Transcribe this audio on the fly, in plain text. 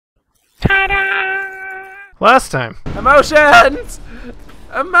Last time. Emotions!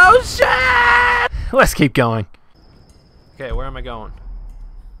 Emotion! Let's keep going. Okay, where am I going?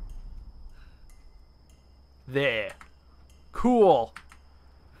 There. Cool.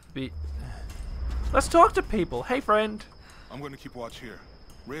 Let's talk to people. Hey, friend. I'm going to keep watch here.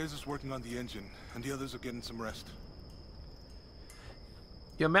 Reyes is working on the engine, and the others are getting some rest.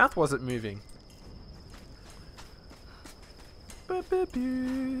 Your mouth wasn't moving.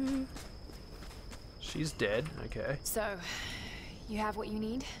 She's dead. Okay. So, you have what you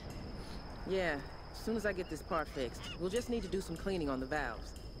need? Yeah. As soon as I get this part fixed, we'll just need to do some cleaning on the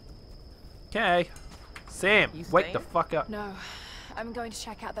valves. Okay. Sam, You wake staying? the fuck up. No. I'm going to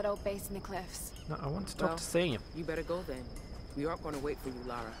check out that old base in the cliffs. No, I want to talk Well, to Sam. You better go then. We aren't going to wait for you,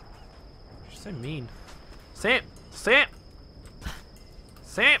 Lara. She's so mean. Sam! Sam!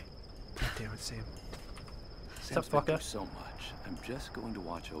 Sam! God damn it, Sam. Sam's Stop, been fucker. through so much. I'm just going to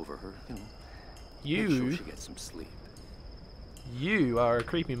watch over her, you know. You, Make sure she gets some sleep. you are a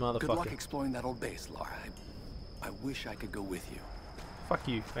creepy Good luck motherfucker. exploring that old base, Lara. I wish I could go with you. Fuck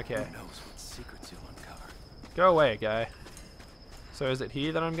you. Okay. Who knows what secrets you'll uncover. Go away, guy. So is it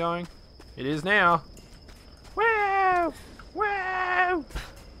here that I'm going? It is now. Wow! Wow!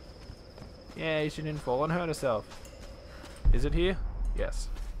 Yeah, she didn't fall and hurt herself. Is it here? Yes.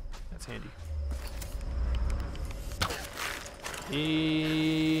 That's handy.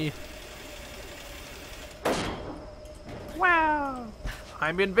 Wow!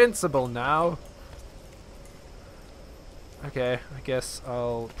 I'm invincible now. Okay, I guess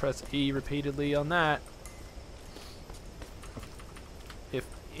I'll press E repeatedly on that. If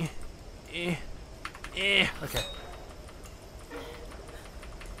okay.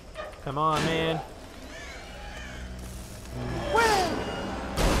 Come on, man.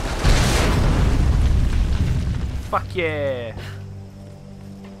 Fuck yeah.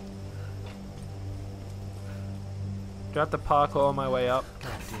 Do I have to parkour on my way up?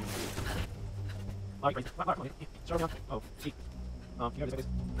 God damn it.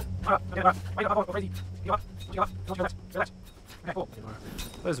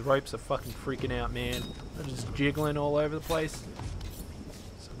 Those ropes are fucking freaking out, man. They're just jiggling all over the place.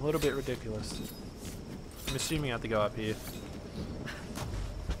 It's a little bit ridiculous. I'm assuming I have to go up here.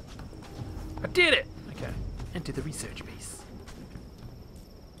 I did it! Okay. Enter the research base.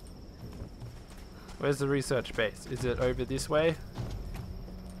 Where's the research base? Is it over this way?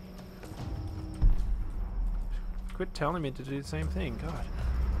 Quit telling me to do the same thing. God.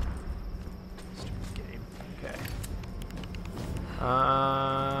 Stupid game. Okay.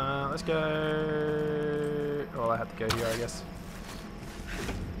 Let's go. Well, I have to go here, I guess.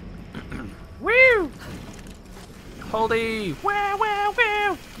 Woo! Holdy! Wow, wow,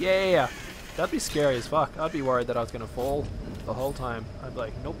 wow! Yeah! That'd be scary as fuck. I'd be worried that I was gonna fall the whole time. I'd be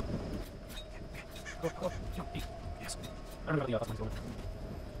like, nope. Yes. I don't know about the other ones.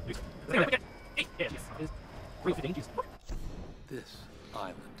 This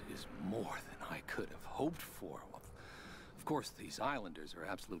island is more than I could have hoped for. Well, of course, these islanders are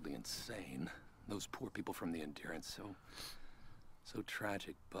absolutely insane. Those poor people from the Endurance, so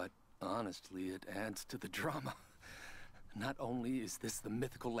tragic, but honestly, it adds to the drama. Not only is this the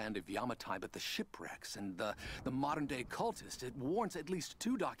mythical land of Yamatai, but the shipwrecks and the modern-day cultist. It warrants at least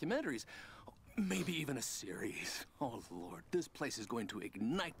 2 documentaries, maybe even a series. Oh, Lord, this place is going to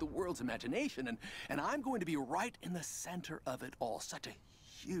ignite the world's imagination, and I'm going to be right in the center of it all. Such a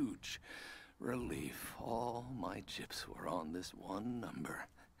huge relief. All my chips were on this one number.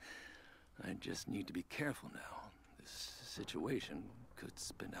 I just need to be careful now. This situation could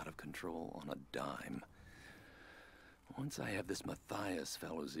spin out of control on a dime. Once I have this Matthias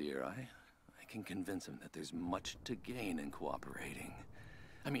fellow's ear, I can convince him that there's much to gain in cooperating.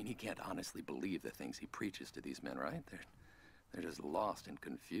 I mean, he can't honestly believe the things he preaches to these men, right? They're just lost and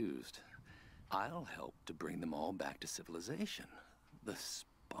confused. I'll help to bring them all back to civilization. The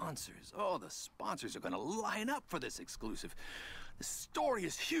sponsors, oh, the sponsors are gonna line up for this exclusive. The story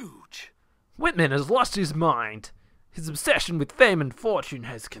is huge. Whitman has lost his mind. His obsession with fame and fortune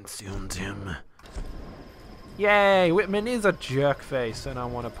has consumed him. Yay, Whitman is a jerkface, and I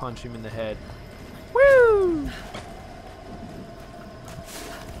want to punch him in the head. Woo!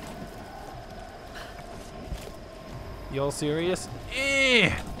 You all serious? Eh!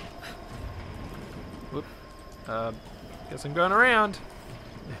 Whoop. Guess I'm going around.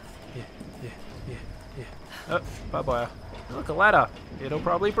 Yeah. Oh, bye-bye. Look, a ladder. It'll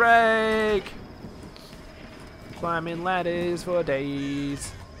probably break. Climbing ladders for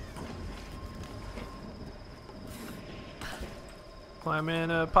days.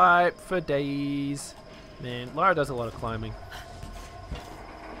 Climbing a pipe for days. Man, Lara does a lot of climbing.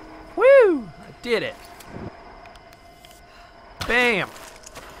 Woo! did it. Bam.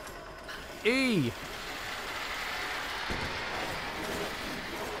 E.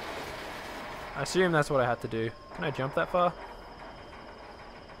 I assume that's what I had to do. Can I jump that far?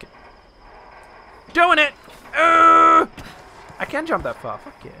 Okay. Doing it! I can jump that far.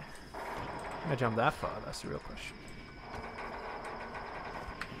 Fuck yeah. Can I jump that far? That's the real question.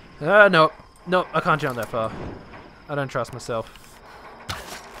 Nope. Nope, I can't jump that far. I don't trust myself.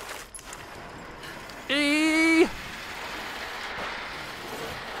 Eee!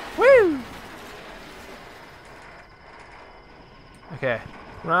 Woo! Okay.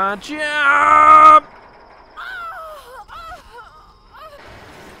 Run, jump!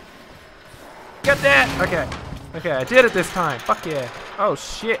 Get that! Okay. Okay, I did it this time. Fuck yeah. Oh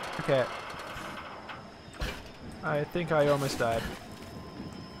shit. Okay. I think I almost died.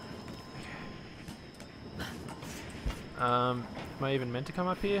 Am I even meant to come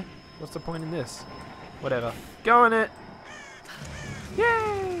up here? What's the point in this? Whatever. Go on it!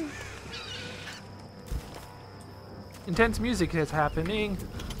 Yay! Intense music is happening.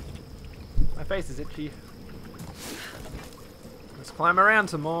 My face is itchy. Let's climb around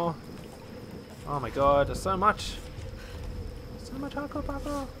some more. Oh my god, there's so much. So much hardcore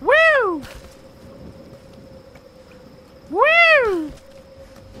parkour. Woo! Woo!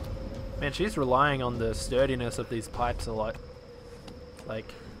 Man, she's relying on the sturdiness of these pipes a lot.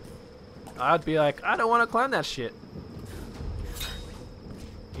 Like, I'd be like, I don't want to climb that shit.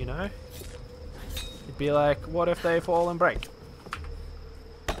 You know? It'd be like, what if they fall and break?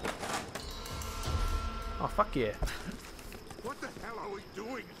 Oh, fuck yeah. What the hell are we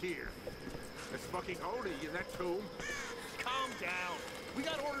doing here? There's fucking Odie in that tomb. Calm down. We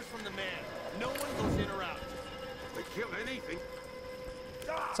got orders from the man. No one goes in or out. They kill anything.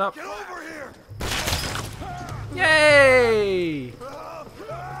 What's up? Get over here! Yay!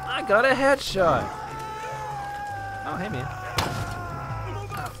 I got a headshot. Oh, hey man.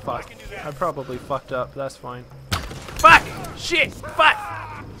 Oh, fuck. I probably fucked up. That's fine. Fuck! Shit! Fuck!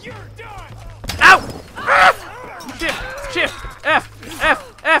 You're done. Ow! Ah! Shift! Shift! F!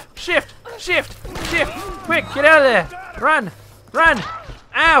 F! F! Shift! Shift! Shift! Quick! Get out of there! Run! Run!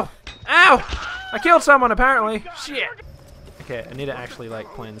 Ow! Ow! I killed someone apparently. Shit! Okay, I need to actually like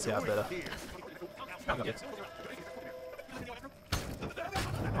plan this out better.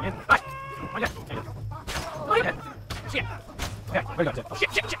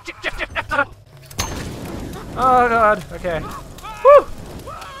 Oh god, okay. Woo!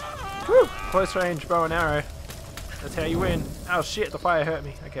 Woo! Close range bow and arrow. That's how you win. Oh shit, the fire hurt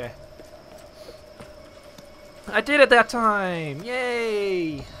me. Okay. I did it that time!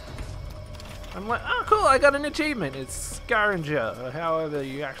 Yay! I'm like, oh cool, I got an achievement. It's Scavenger, or however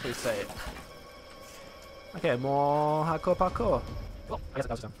you actually say it. Okay, more hardcore parkour. Well, I guess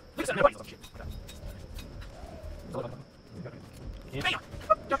that was done.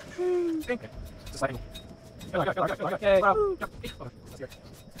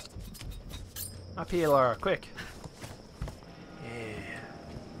 Up here, Laura, quick. Yeah.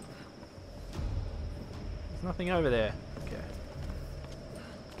 There's nothing over there. Okay.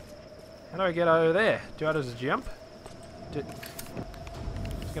 How do I get over there? Do I just jump? I'm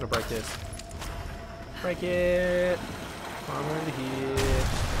just gonna break this. Break it! Come over here.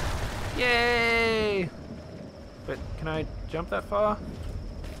 Yay! But can I jump that far?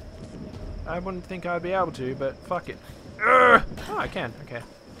 I wouldn't think I'd be able to, but fuck it. Urgh! Oh, I can. Okay.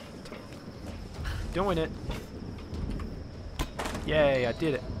 Doing it. Yay, I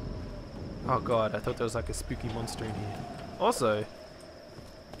did it. Oh god, I thought there was like a spooky monster in here. Also,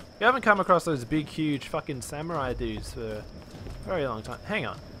 we haven't come across those big, huge fucking samurai dudes for a very long time. Hang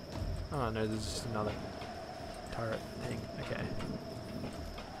on. Oh no, there's just another turret thing. Okay.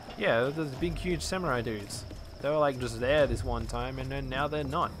 Yeah, those big, huge samurai dudes. They were like just there this one time, and then now they're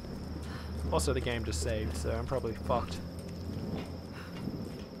not. Also, the game just saved, so I'm probably fucked.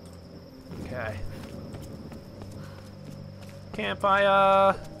 Okay.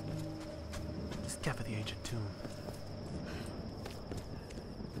 Campfire! Discover the ancient tomb.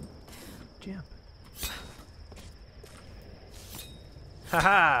 Jump.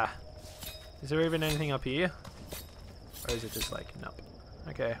 Haha! Is there even anything up here? Or is it just like, nope.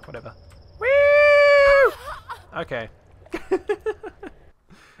 Okay, whatever. Woo! Okay.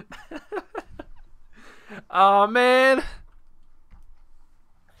 Oh man!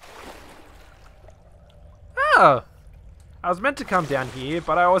 Oh! I was meant to come down here,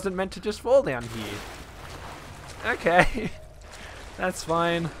 but I wasn't meant to just fall down here. Okay. That's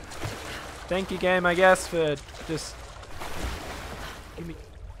fine. Thank you, game, I guess, for just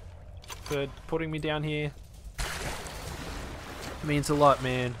for putting me down here. Means a lot,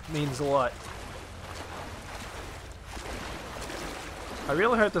 man. Means a lot. I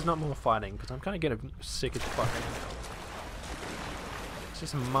really hope there's not more fighting, because I'm kind of getting sick as fucking. It's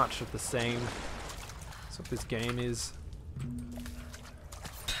just much of the same. That's what this game is.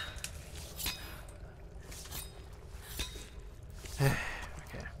 Okay.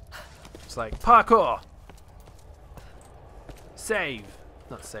 It's like parkour! Save!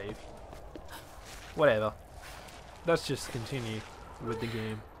 Not save. Whatever. Let's just continue with the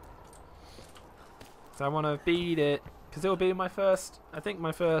game. So I want to beat it, because it will be my first, I think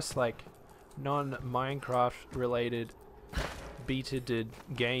my first like non-Minecraft related beated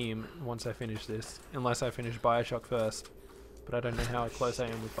game once I finish this, unless I finish Bioshock first. But I don't know how close I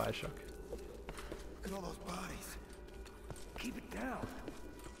am with Bioshock. Look at all those bodies. Keep it down.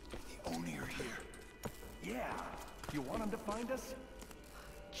 The Oni are here. Yeah. You want them to find us?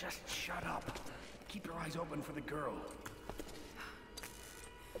 Just shut up. Keep your eyes open for the girl.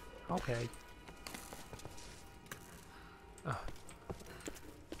 Okay. Oh.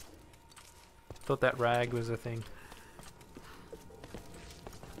 Thought that rag was a thing.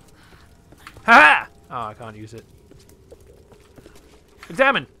 Ha! Oh, I can't use it.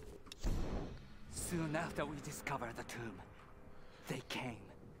 Examine! Soon after we discovered the tomb, they came.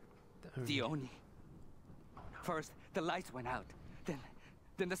 The Oni. First, the lights went out.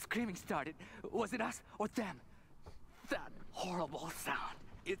 Then the screaming started. Was it us or them? That horrible sound.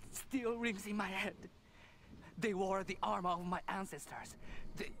 It still rings in my head. They wore the armor of my ancestors.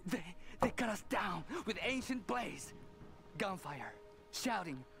 They cut us down with ancient blades. Gunfire,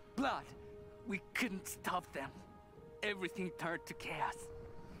 shouting, blood. We couldn't stop them. Everything turned to chaos.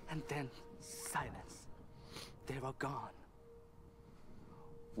 And then silence. They were gone.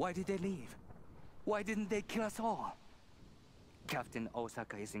 Why did they leave? Why didn't they kill us all? Captain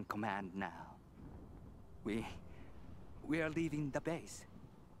Osaka is in command now. We are leaving the base,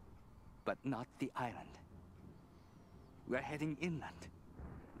 but not the island. We're heading inland,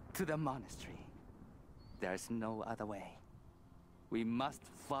 to the monastery. There's no other way. We must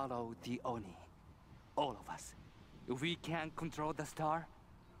follow the Oni, all of us. If we can't control the star,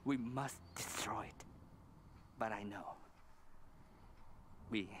 we must destroy it. But I know,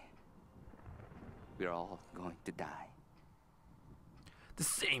 we're all going to die. The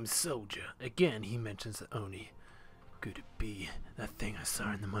same soldier. Again, he mentions the Oni. Could it be that thing I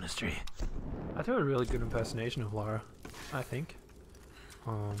saw in the monastery? I do a really good impersonation of Lara, I think.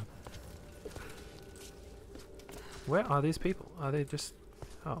 Where are these people? Are they just...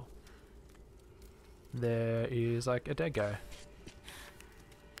 Oh. There is like a dead guy.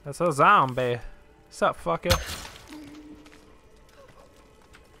 That's a zombie. Sup, fucker?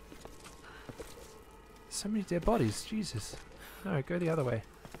 So many dead bodies, Jesus. No, go the other way.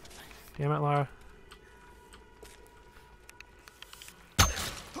 Damn it, Lara.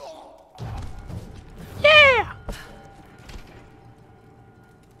 Yeah!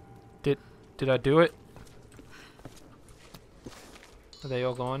 Did I do it? Are they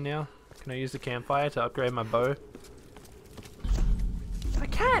all gone now? Can I use the campfire to upgrade my bow? I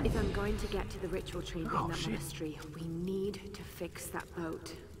can! If I'm going to get to the ritual chamber in the shit. monastery, we need to fix that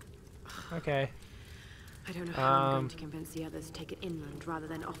boat. Okay. I don't know how I'm going to convince the others to take it inland rather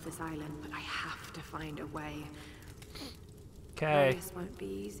than off this island, but I have to find a way. Okay. This won't be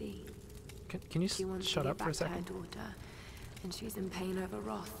easy. Can you She wants shut to up get for a back to her second? daughter, and she's in pain over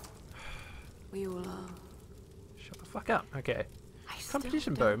Roth. We all are. Shut the fuck up. Okay. I still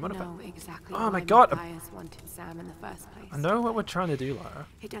Competition bow. don't Modify. know exactly Oh my why god. Matthias wanted Sam in the first place. I know what we're trying to do, Lara.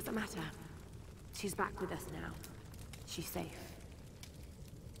 It doesn't matter. She's back with us now. She's safe.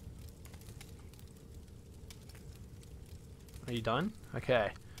 Are you done?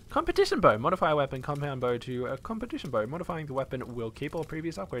 Okay. Competition bow. Modify a weapon compound bow to a competition bow. Modifying the weapon will keep all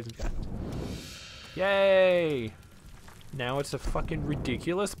previous upgrades intact. Yay! Now it's a fucking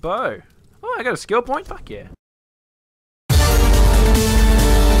ridiculous bow. Oh, I got a skill point? Fuck yeah.